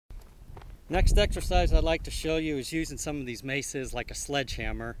Next exercise I'd like to show you is using some of these maces like a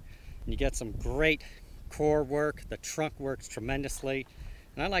sledgehammer. And you get some great core work. The trunk works tremendously.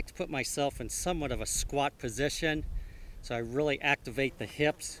 And I like to put myself in somewhat of a squat position, so I really activate the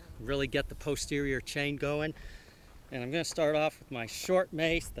hips, really get the posterior chain going. And I'm going to start off with my short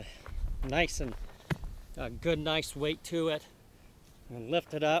mace, the nice and good nice weight to it. And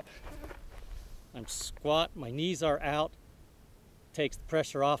lift it up. I'm squat, my knees are out. Takes the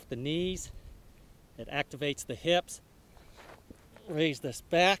pressure off the knees. It activates the hips. Raise this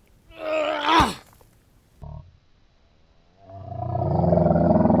back.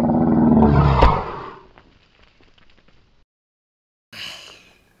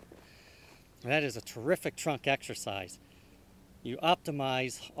 That is a terrific trunk exercise. You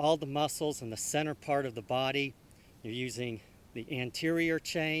optimize all the muscles in the center part of the body. You're using the anterior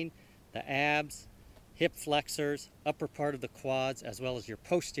chain, the abs, hip flexors, upper part of the quads, as well as your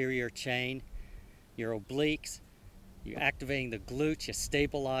posterior chain, your obliques. You're activating the glutes, you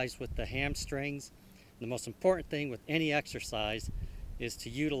stabilize with the hamstrings. The most important thing with any exercise is to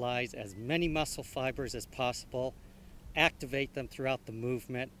utilize as many muscle fibers as possible, activate them throughout the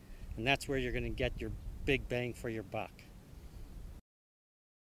movement, and that's where you're going to get your big bang for your buck.